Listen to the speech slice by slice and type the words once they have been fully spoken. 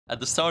At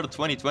the start of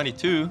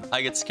 2022,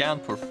 I get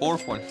scammed for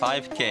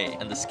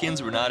 4.5k and the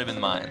skins were not even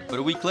mine. But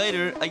a week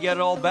later, I get it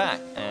all back.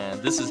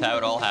 And this is how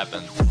it all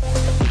happened.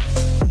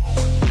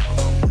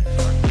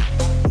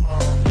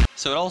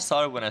 So it all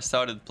started when I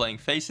started playing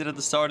FACEIT at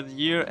the start of the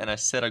year, and I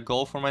set a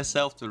goal for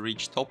myself to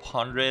reach top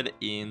 100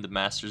 in the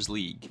Masters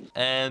League.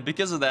 And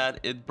because of that,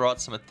 it brought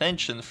some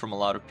attention from a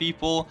lot of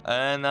people,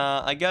 and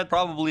I got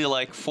probably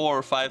like 4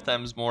 or 5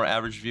 times more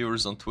average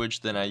viewers on Twitch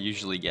than I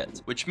usually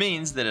get. Which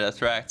means that it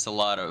attracts a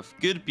lot of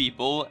good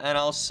people and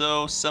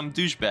also some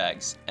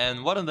douchebags.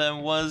 And one of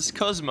them was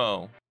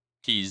Cosmo.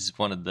 He's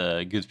one of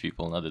the good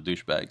people, not the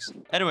douchebags.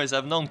 Anyways,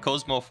 I've known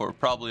Cosmo for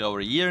probably over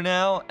a year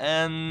now,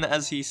 and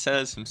as he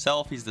says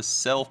himself, he's the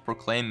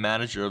self-proclaimed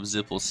manager of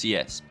Zipple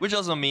CS. Which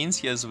also means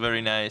he has a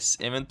very nice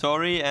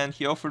inventory, and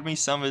he offered me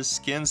some of his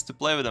skins to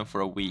play with him for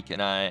a week,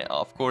 and I,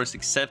 of course,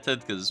 accepted,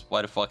 because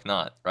why the fuck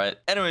not, right?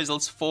 Anyways,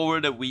 let's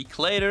forward a week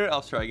later,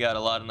 after I got a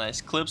lot of nice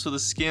clips with the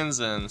skins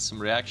and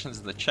some reactions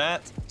in the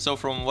chat. So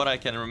from what I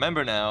can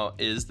remember now,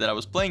 is that I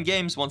was playing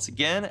games once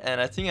again,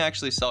 and I think I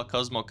actually saw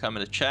Cosmo come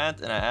in the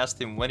chat, and I asked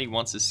him when he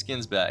wants his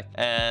skins back,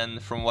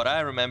 and from what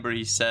I remember,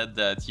 he said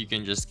that you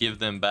can just give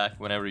them back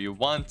whenever you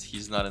want.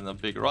 He's not in a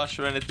big rush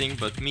or anything,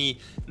 but me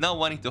not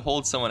wanting to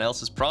hold someone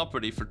else's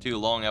property for too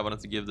long, I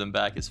wanted to give them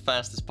back as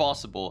fast as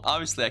possible.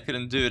 Obviously I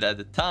couldn't do it at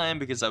the time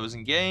because I was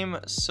in game,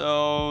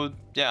 so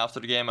yeah,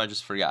 after the game I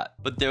just forgot.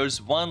 But there's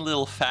one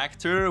little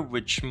factor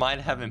which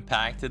might have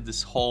impacted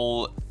this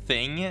whole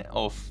thing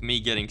of me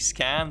getting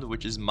scammed,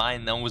 which is my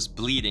nose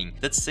bleeding.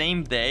 That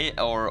same day,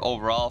 or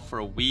overall for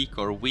a week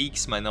or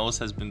weeks, my nose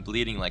has been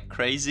bleeding like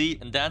crazy,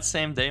 and that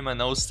same day my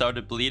nose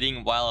started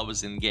bleeding while I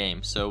was in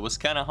game, so it was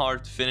kind of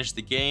hard to finish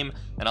the game.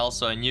 And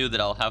also I knew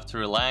that I'll have to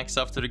relax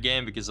after the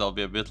game because I'll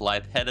be a bit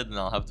lightheaded and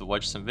I'll have to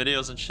watch some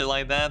videos and shit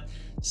like that.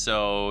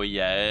 So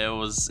yeah, it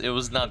was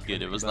not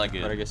good. It was not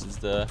good. But I guess it's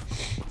the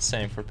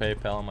same for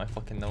PayPal. My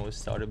fucking nose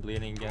started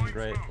bleeding again.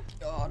 Great.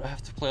 God, I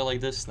have to play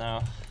like this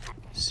now.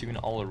 Soon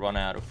I'll run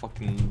out of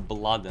fucking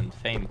blood and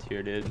faint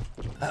here, dude.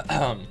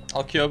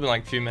 I'll queue up in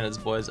like a few minutes,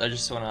 boys. I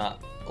just wanna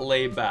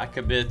lay back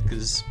a bit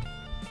because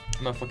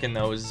my fucking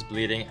nose is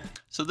bleeding.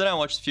 So then I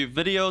watched a few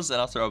videos, and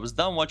after I was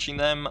done watching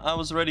them, I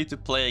was ready to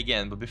play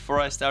again. But before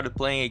I started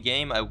playing a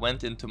game, I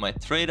went into my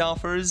trade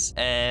offers,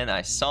 and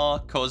I saw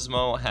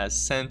Cosmo has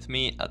sent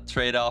me a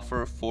trade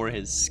offer for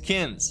his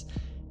skins.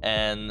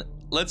 And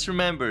let's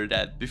remember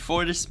that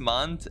before this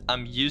month,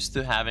 I'm used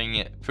to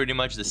having pretty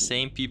much the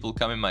same people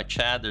come in my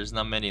chat. There's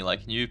not many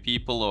like new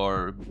people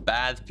or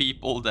bad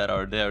people that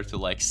are there to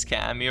like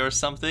scam me or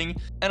something.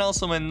 And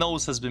also my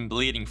nose has been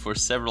bleeding for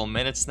several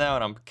minutes now,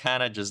 and I'm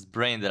kind of just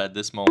brain dead at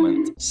this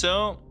moment.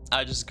 So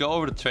I just go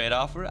over the trade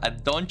offer. I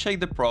don't check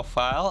the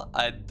profile.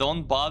 I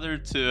don't bother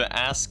to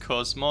ask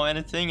Cosmo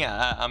anything.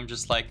 I'm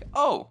just like,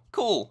 oh,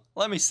 cool.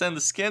 Let me send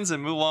the skins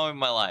and move on with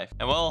my life.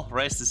 And well,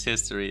 rest is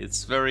history.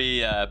 It's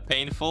very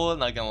painful,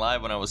 not gonna lie.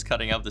 When I was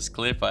cutting up this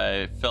clip,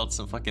 I felt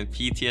some fucking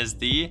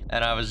PTSD,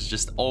 and I was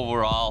just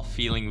overall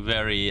feeling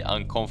very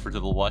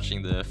uncomfortable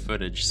watching the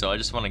footage. So I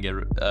just want to get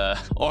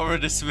over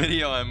this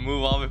video and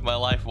move on with my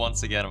life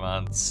once again,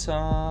 man.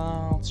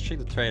 So let's check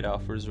the trade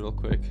offers real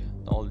quick.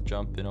 All the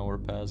jump in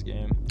overpass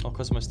game. Oh,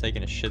 Cosmo's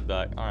taking a shit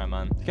back. Alright,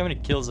 man. Look how many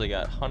kills I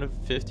got.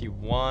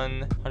 151,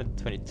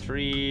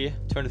 123,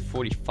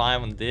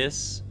 245 on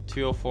this,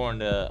 204 on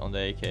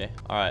the AK.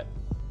 Alright.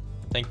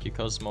 Thank you,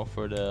 Cosmo,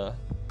 for the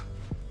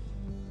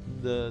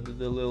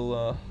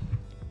little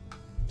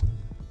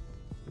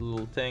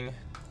little thing.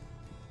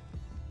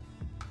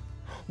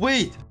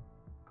 Wait!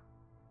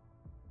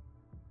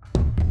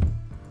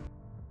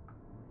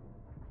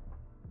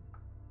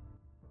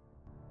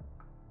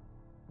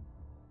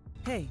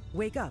 Hey,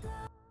 wake up.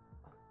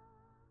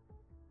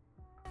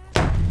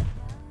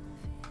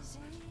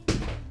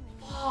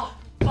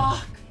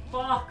 Fuck.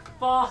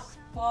 Oh,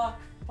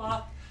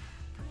 fuck.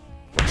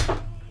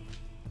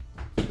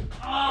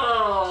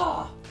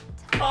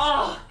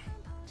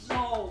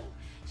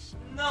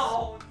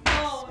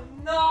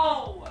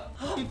 No.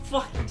 I'm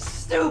fucking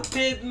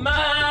stupid,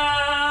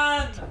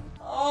 man.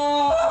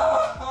 Oh,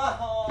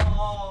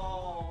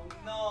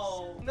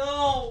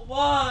 no.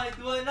 Why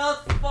do I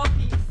not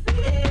fucking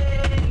think?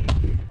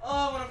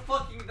 Oh, I wanna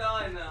fucking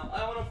die now. I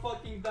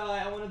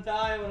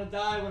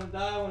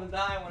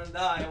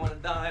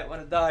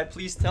wanna die.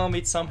 Please tell me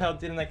it somehow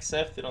didn't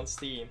accept it on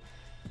Steam.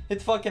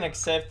 It fucking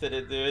accepted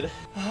it, dude.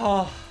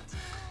 Oh,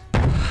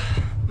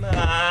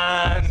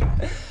 man.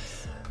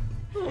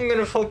 I'm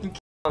gonna fucking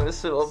kill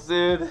myself,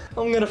 dude.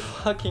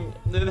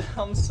 Dude,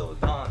 I'm so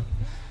done.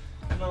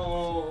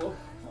 No.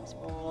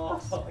 Oh,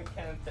 I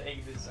can't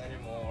take this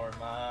anymore,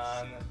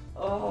 man.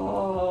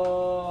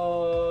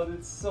 Oh,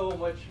 it's so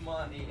much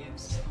money.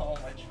 It's so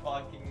much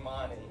fucking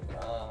money,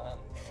 man.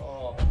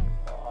 Oh,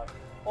 fuck.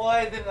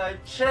 Why didn't I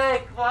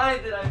check? Why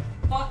did I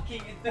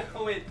fucking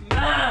do it,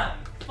 man?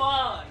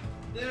 Fuck,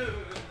 dude.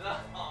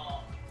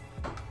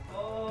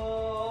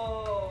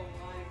 Oh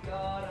my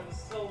god, I'm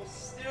so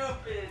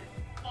stupid.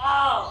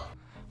 Fuck.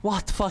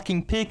 What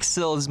fucking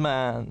pixels,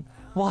 man?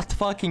 What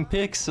fucking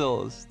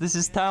pixels? This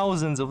is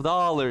thousands of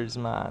dollars,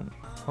 man.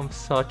 I'm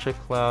such a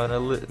clown.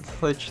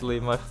 Literally,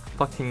 my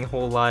fucking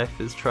whole life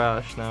is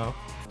trash now.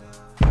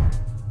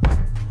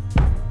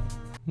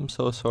 I'm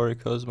so sorry,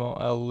 Cosmo.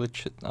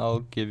 I'll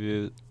give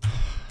you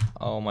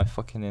all my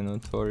fucking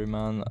inventory,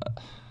 man.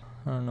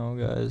 I don't know,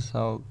 guys.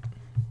 I'll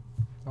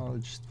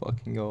just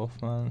fucking go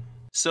off, man.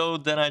 So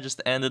then I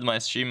just ended my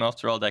stream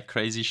after all that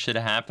crazy shit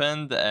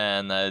happened,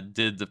 and I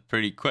did a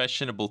pretty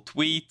questionable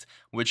tweet,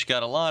 which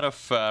got a lot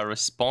of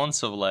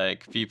response of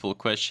like people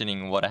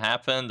questioning what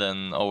happened,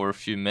 and over a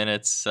few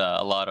minutes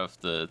a lot of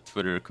the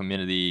Twitter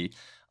community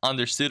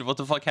understood what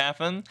the fuck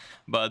happened.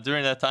 But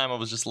during that time I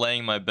was just laying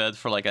in my bed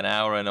for like an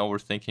hour and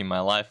overthinking my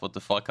life, what the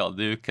fuck I'll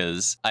do,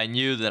 because I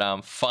knew that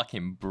I'm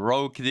fucking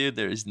broke, dude.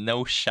 There is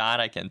no shot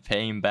I can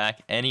pay him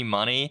back any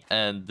money.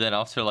 And then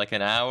after like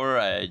an hour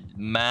I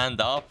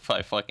manned up,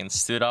 I fucking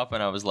stood up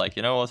and I was like,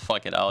 you know what,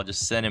 fuck it, I'll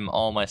just send him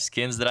all my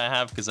skins that I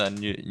have, because I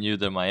knew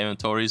that my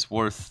inventory is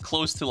worth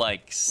close to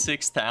like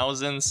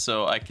 6,000,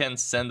 so I can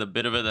send a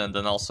bit of it and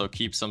then also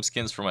keep some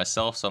skins for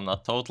myself, so I'm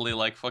not totally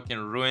like fucking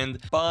ruined.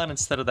 But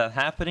instead of that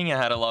happening, I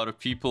had a lot of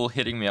people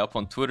hitting me up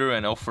on Twitter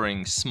and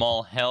offering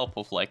small help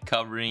of like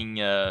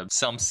covering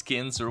some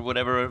skins or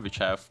whatever,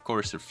 which I of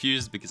course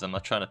refused because I'm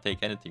not trying to take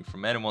anything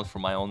from anyone for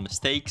my own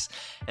mistakes.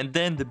 And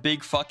then the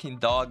big fucking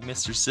dog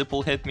Mr.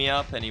 Sipple hit me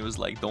up and he was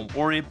like, don't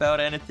worry about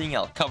anything,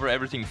 I'll cover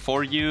everything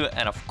for you.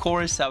 And of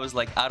course I was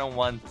like, I don't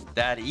want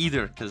that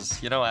either,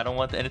 because you know, I don't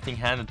want anything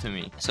handed to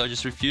me. So I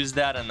just refused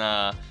that, and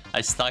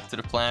I stuck to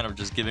the plan of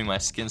just giving my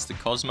skins to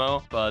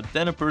Cosmo. But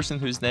then a person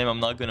whose name I'm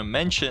not gonna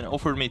mention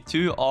offered me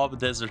 2 Ob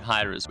Desert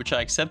Hydras, which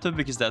I accepted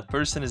because that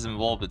person is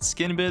involved with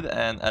Skinbid,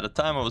 and at the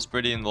time I was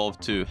pretty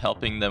involved too,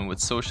 helping them with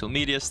social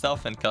media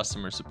stuff and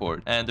customer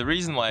support. And the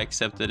reason why I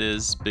accepted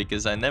is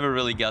because I never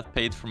really got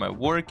paid for my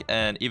work,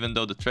 and even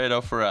though the trade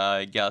offer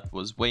I got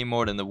was way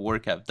more than the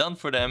work I've done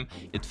for them,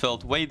 it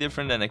felt way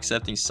different than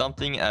accepting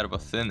something out of a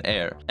thin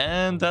air.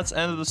 And that's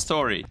end of the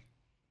story.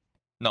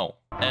 No.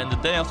 And the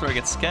day after I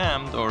get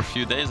scammed, or a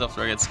few days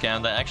after I get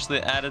scammed, I actually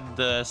added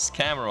the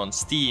scammer on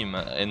Steam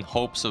in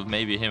hopes of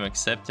maybe him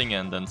accepting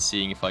and then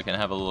seeing if I can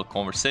have a little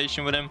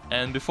conversation with him.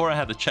 And before I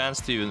had the chance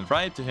to even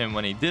write to him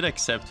when he did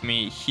accept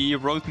me, he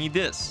wrote me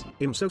this.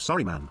 I'm so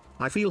sorry, man.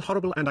 I feel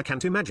horrible and I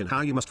can't imagine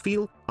how you must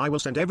feel. I will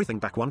send everything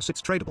back once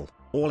it's tradable.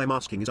 All I'm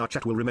asking is our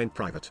chat will remain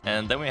private.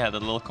 And then we had a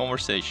little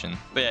conversation.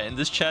 But yeah, in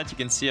this chat you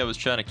can see I was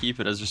trying to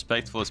keep it as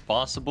respectful as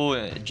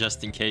possible,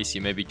 just in case he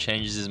maybe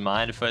changes his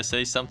mind if I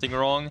say something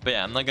wrong. But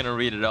yeah, I'm not gonna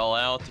read it all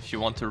out. If you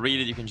want to read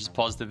it, you can just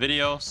pause the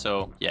video.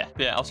 So yeah.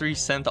 But yeah, after he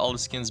sent all the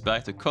skins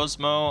back to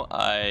Cosmo,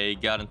 I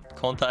got in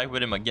contact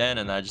with him again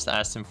and I just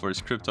asked him for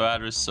his crypto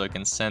address so I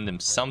can send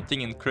him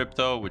something in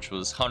crypto, which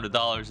was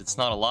 $100. It's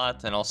not a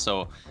lot, and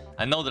also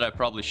I know that I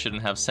probably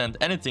shouldn't have sent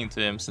anything to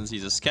him since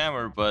he's a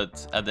scammer,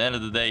 but at the end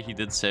of the day, he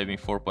did save me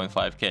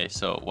 4.5k,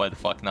 so why the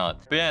fuck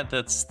not? But yeah,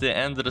 that's the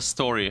end of the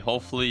story.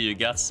 Hopefully you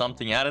got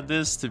something out of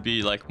this to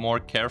be like more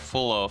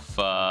careful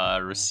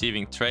of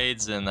receiving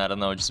trades, and I don't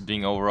know, just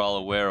being overall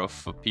aware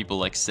of people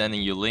like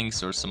sending you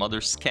links or some other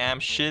scam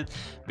shit,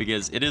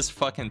 because it is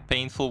fucking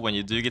painful when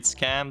you do get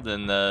scammed.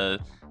 And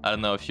I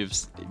don't know if you've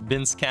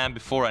been scammed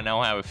before. I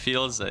know how it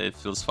feels. It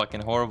feels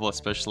fucking horrible,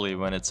 especially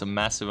when it's a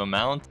massive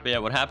amount. But yeah,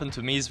 what happened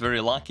to me is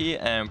very lucky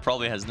and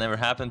probably has never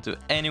happened to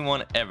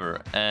anyone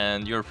ever.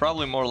 And you're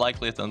probably more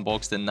likely to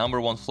unbox the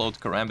 #1 float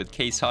Karambit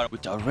case heart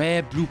with a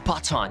rare blue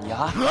button,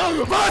 yeah?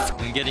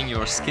 What? And getting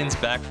your skins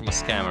back from a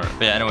scammer.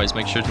 But yeah, anyways,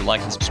 make sure to like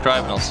and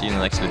subscribe, and I'll see you in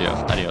the next video.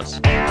 Adios.